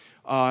routes.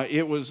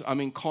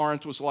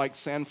 Corinth was like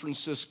San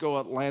Francisco,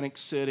 Atlantic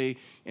City,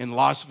 and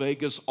Las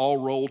Vegas all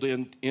rolled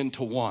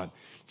into one.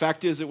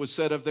 Fact is, it was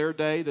said of their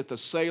day that the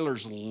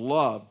sailors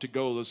loved to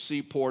go to the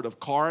seaport of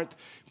Corinth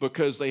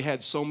because they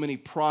had so many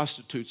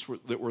prostitutes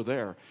that were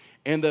there.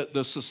 And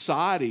the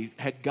society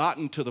had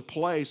gotten to the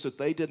place that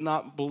they did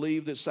not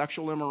believe that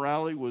sexual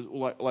immorality was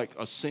like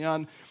a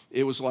sin.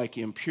 It was like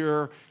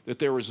impure, that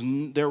there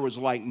was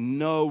like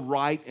no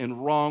right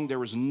and wrong. There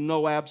was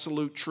no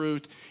absolute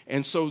truth.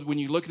 And so when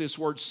you look at this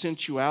word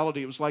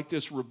sensuality, it was like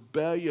this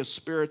rebellious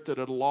spirit that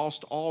had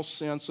lost all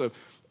sense of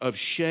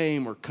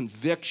shame or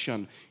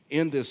conviction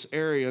in this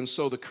area. And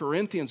so the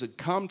Corinthians had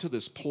come to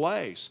this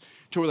place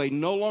to where they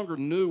no longer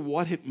knew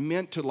what it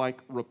meant to like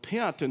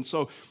repent. And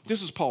so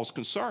this is Paul's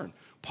concern.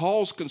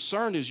 Paul's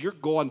concern is you're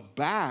going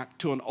back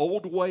to an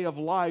old way of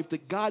life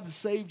that God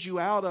saved you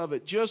out of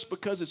it just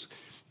because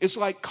it's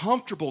like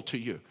comfortable to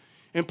you.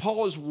 And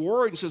Paul is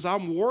worried and says,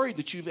 I'm worried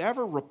that you've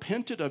ever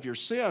repented of your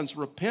sins.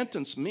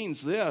 Repentance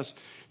means this.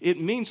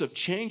 It means a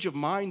change of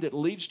mind that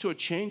leads to a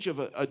change of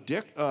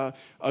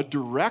a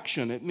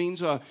direction. It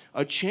means a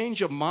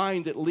change of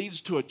mind that leads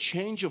to a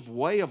change of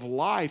way of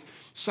life.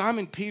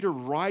 Simon Peter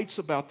writes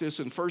about this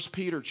in 1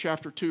 Peter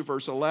chapter 2,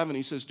 verse 11.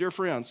 He says, dear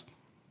friends,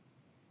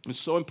 it's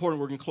so important,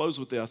 we're going to close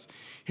with this.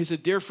 He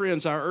said, dear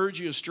friends, I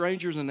urge you as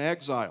strangers and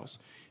exiles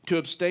to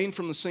abstain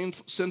from the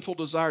sinful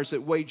desires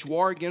that wage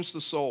war against the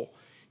soul.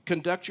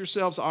 Conduct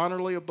yourselves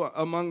honorably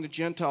among the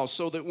Gentiles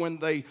so that when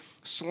they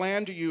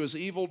slander you as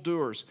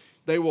evildoers,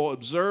 they will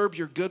observe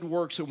your good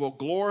works and will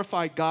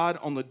glorify God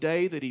on the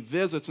day that he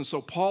visits. And so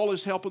Paul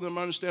is helping them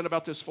understand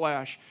about this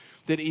flesh,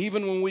 that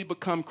even when we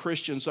become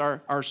Christians,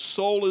 our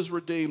soul is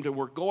redeemed and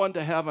we're going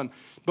to heaven,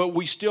 but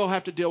we still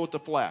have to deal with the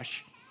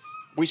flesh.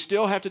 We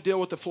still have to deal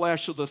with the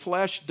flesh, so the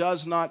flesh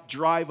does not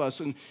drive us.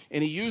 And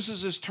he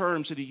uses his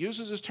terms,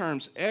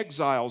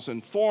 exiles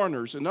and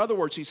foreigners. In other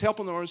words, he's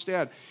helping them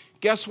understand,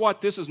 guess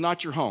what? This is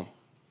not your home.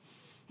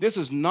 This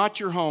is not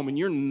your home, and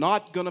you're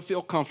not going to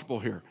feel comfortable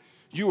here.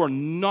 You are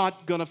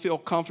not going to feel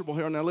comfortable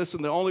here. Now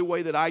listen, the only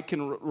way that I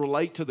can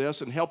relate to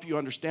this and help you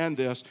understand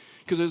this,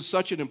 because it's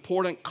such an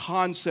important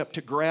concept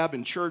to grab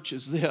in church,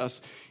 is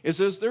this.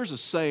 There's a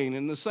saying,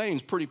 and the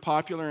saying's pretty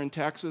popular in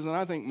Texas, and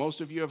I think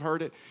most of you have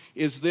heard it,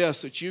 is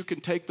this, that you can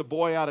take the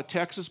boy out of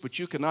Texas, but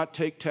you cannot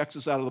take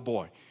Texas out of the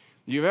boy.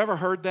 You've ever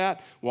heard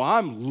that? Well,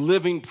 I'm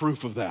living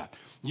proof of that.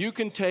 You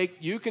can take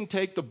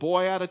the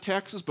boy out of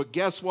Texas, but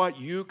guess what?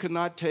 You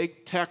cannot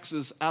take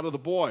Texas out of the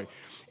boy.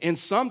 And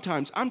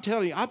sometimes, I'm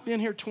telling you, I've been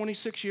here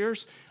 26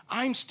 years.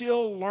 I'm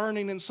still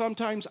learning, and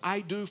sometimes I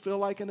do feel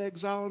like an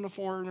exile and a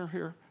foreigner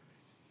here.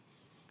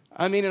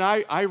 I mean, and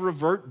I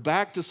revert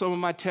back to some of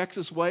my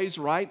Texas ways,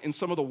 right? And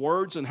some of the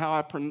words and how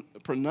I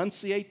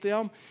pronunciate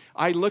them.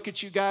 I look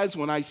at you guys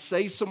when I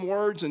say some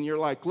words and you're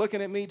like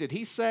looking at me, did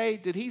he say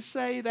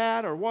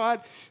that or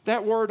what?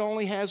 That word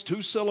only has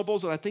 2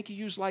 syllables and I think he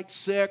used like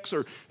 6,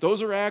 or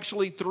those are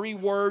actually 3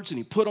 words and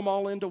he put them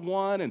all into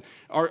one. And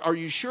are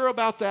you sure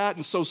about that?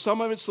 And so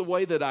some of it's the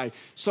way that I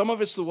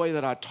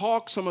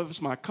talk, some of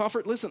it's my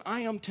comfort. Listen,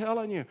 I am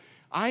telling you,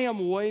 I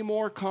am way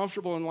more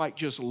comfortable in like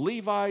just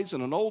Levi's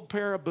and an old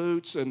pair of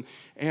boots and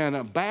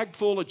a bag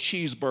full of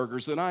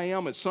cheeseburgers than I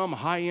am at some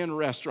high-end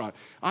restaurant.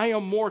 I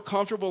am more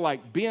comfortable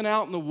like being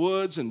out in the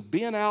woods and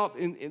being out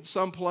in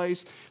some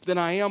place than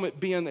I am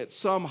at being at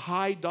some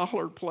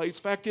high-dollar place.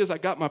 Fact is, I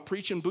got my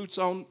preaching boots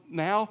on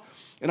now,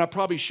 and I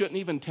probably shouldn't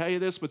even tell you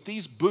this, but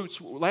these boots,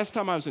 last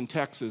time I was in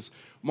Texas,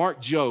 Mark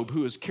Job,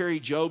 who is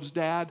Carrie Job's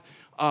dad,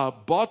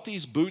 bought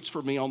these boots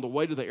for me on the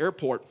way to the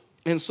airport,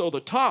 and so the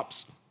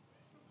tops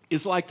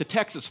is like the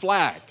Texas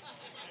flag,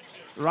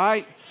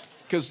 right?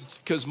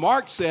 Because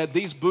Mark said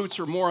these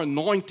boots are more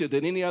anointed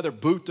than any other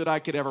boot that I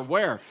could ever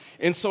wear.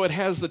 And so it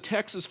has the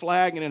Texas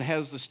flag and it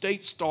has the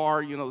state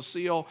star, the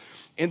seal.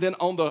 And then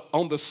on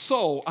the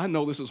sole, I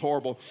know this is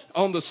horrible,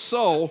 on the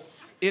sole,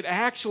 it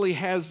actually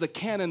has the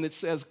cannon that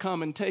says,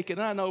 come and take it.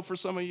 And I know for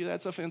some of you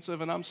that's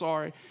offensive, and I'm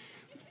sorry.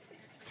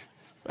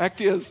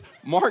 Fact is,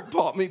 Mark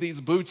bought me these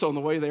boots on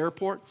the way to the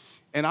airport.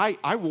 And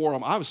I wore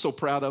them. I was so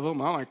proud of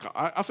them.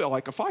 I felt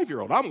like a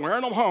 5-year-old. I'm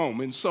wearing them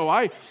home. And so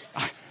I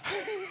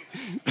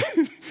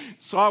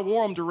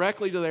wore them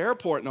directly to the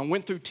airport. And I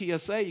went through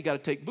TSA. You got to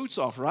take boots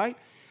off, right?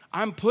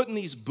 I'm putting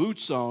these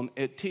boots on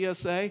at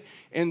TSA.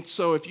 And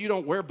so if you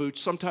don't wear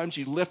boots, sometimes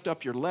you lift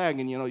up your leg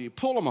and, you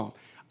pull them on.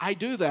 I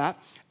do that.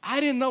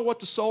 I didn't know what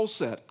the sole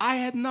said. I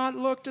had not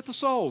looked at the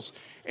soles.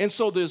 And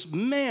so this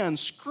man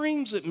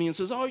screams at me and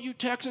says, oh, you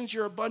Texans,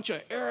 you're a bunch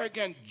of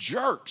arrogant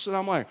jerks. And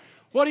I'm like,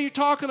 what are you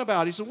talking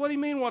about? He said, what do you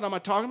mean, what am I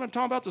talking about? I'm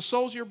talking about the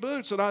soles of your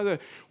boots. And I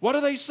said, what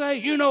do they say?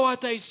 You know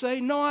what they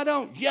say. No, I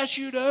don't. Yes,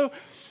 you do.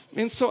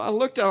 And so I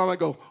looked at him and I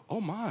go, oh,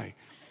 my.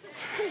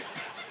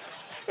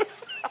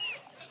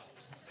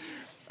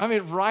 I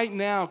mean, right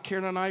now,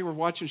 Karen and I were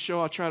watching a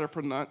show. I'll try to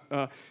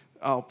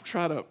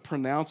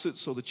pronounce it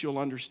so that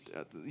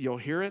you'll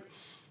hear it.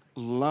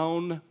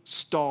 Lone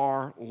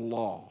Star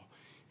Law.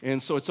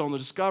 And so it's on the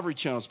Discovery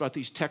Channel. It's about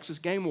these Texas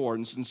game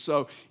wardens. And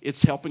so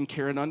it's helping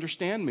Karen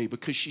understand me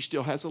because she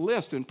still has a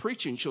list. In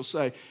preaching, she'll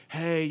say,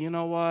 hey, you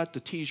know what?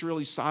 The T's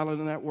really silent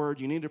in that word.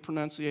 You need to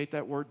pronunciate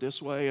that word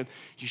this way, and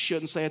you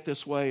shouldn't say it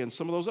this way, and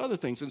some of those other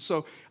things. And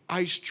so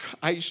I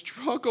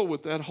struggle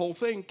with that whole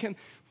thing.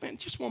 Man,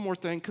 just one more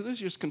thing, because this is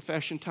just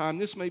confession time.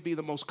 This may be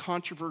the most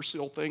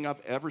controversial thing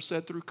I've ever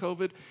said through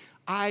COVID.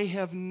 I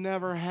have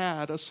never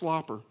had a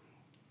slopper.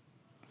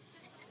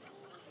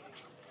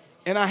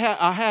 And I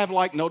have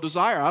like no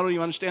desire. I don't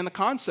even understand the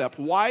concept.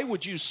 Why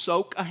would you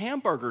soak a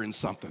hamburger in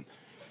something?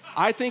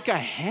 I think a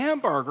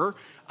hamburger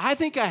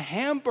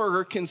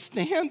can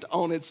stand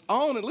on its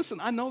own. And listen,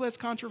 I know that's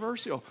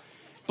controversial.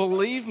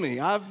 Believe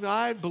me, I've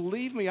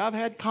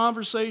had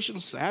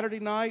conversations Saturday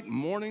night,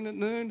 morning at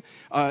noon,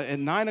 at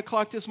 9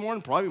 o'clock this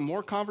morning, probably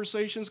more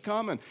conversations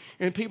coming.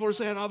 And people are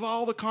saying, of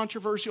all the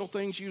controversial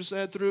things you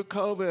said through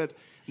COVID,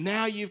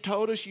 now you've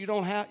told us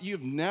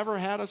you've never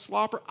had a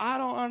slopper. I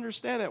don't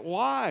understand that.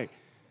 Why?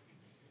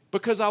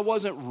 Because I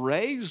wasn't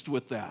raised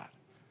with that.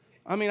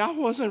 I mean, I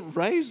wasn't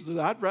raised with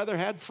that. I'd rather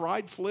had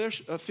fried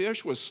fish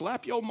with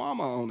slap your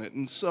mama on it.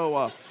 And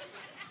so,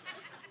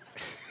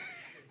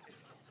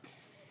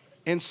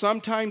 and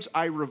sometimes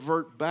I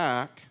revert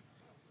back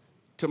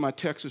to my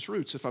Texas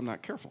roots if I'm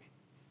not careful.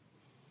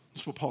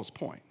 That's what Paul's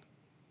point.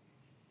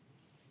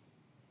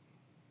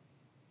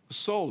 The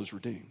soul is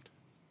redeemed.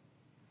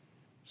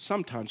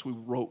 Sometimes we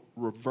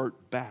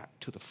revert back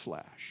to the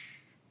flesh,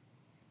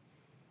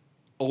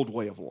 old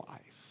way of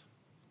life.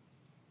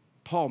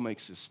 Paul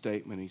makes this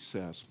statement. He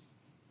says,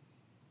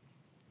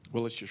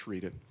 well, let's just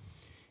read it.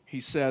 He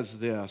says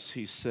this.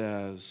 He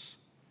says,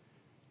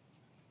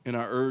 and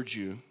I urge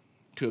you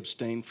to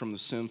abstain from the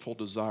sinful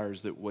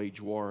desires that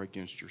wage war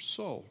against your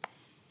soul.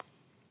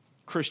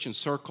 Christian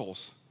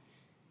circles,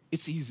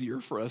 it's easier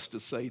for us to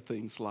say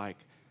things like,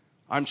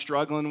 I'm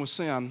struggling with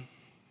sin.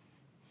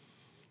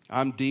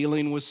 I'm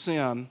dealing with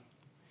sin.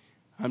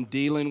 I'm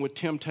dealing with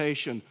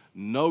temptation.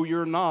 No,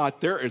 you're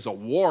not. There is a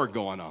war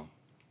going on.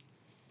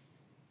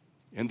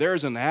 And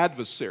there's an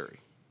adversary.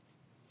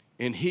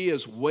 And he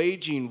is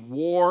waging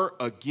war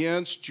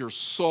against your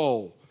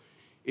soul.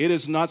 It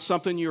is not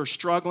something you're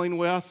struggling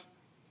with.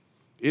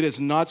 It is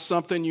not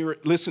something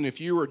listen,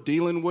 if you are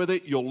dealing with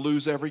it, you'll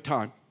lose every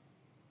time.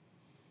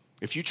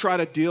 If you try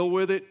to deal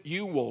with it,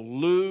 you will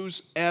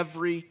lose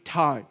every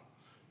time.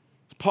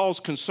 Paul's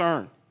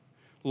concern.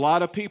 A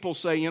lot of people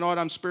say, you know what,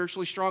 I'm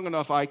spiritually strong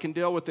enough, I can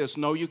deal with this.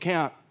 No, you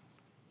can't.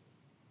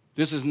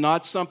 This is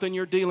not something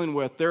you're dealing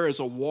with. There is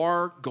a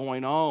war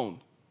going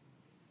on.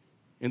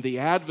 And the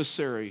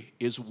adversary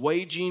is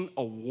waging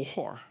a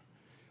war.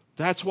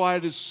 That's why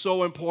it is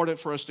so important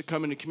for us to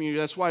come into community.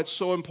 That's why it's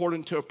so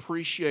important to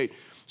appreciate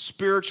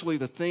spiritually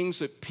the things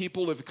that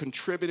people have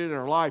contributed in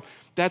our life.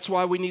 That's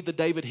why we need the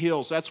David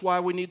Hills. That's why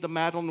we need the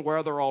Madeline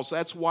Weatheralls.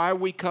 That's why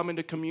we come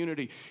into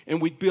community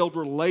and we build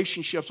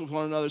relationships with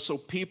one another so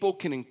people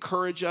can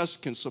encourage us,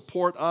 can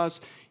support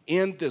us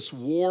in this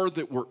war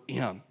that we're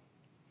in.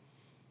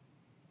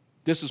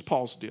 This is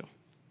Paul's deal.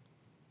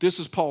 This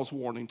is Paul's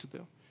warning to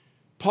them.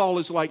 Paul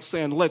is like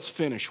saying, let's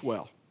finish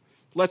well.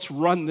 Let's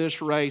run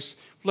this race.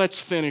 Let's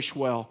finish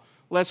well.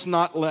 Let's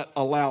not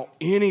allow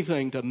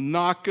anything to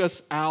knock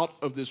us out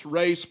of this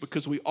race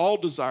because we all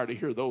desire to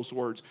hear those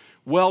words.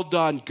 Well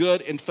done,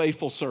 good and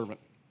faithful servant.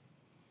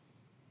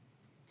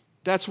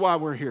 That's why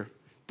we're here.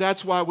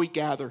 That's why we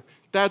gather.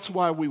 That's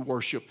why we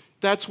worship.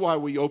 That's why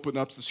we open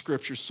up the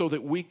scriptures so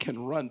that we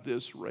can run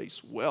this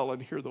race well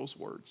and hear those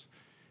words.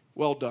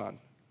 Well done,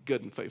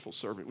 good and faithful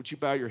servant. Would you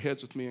bow your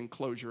heads with me and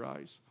close your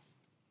eyes?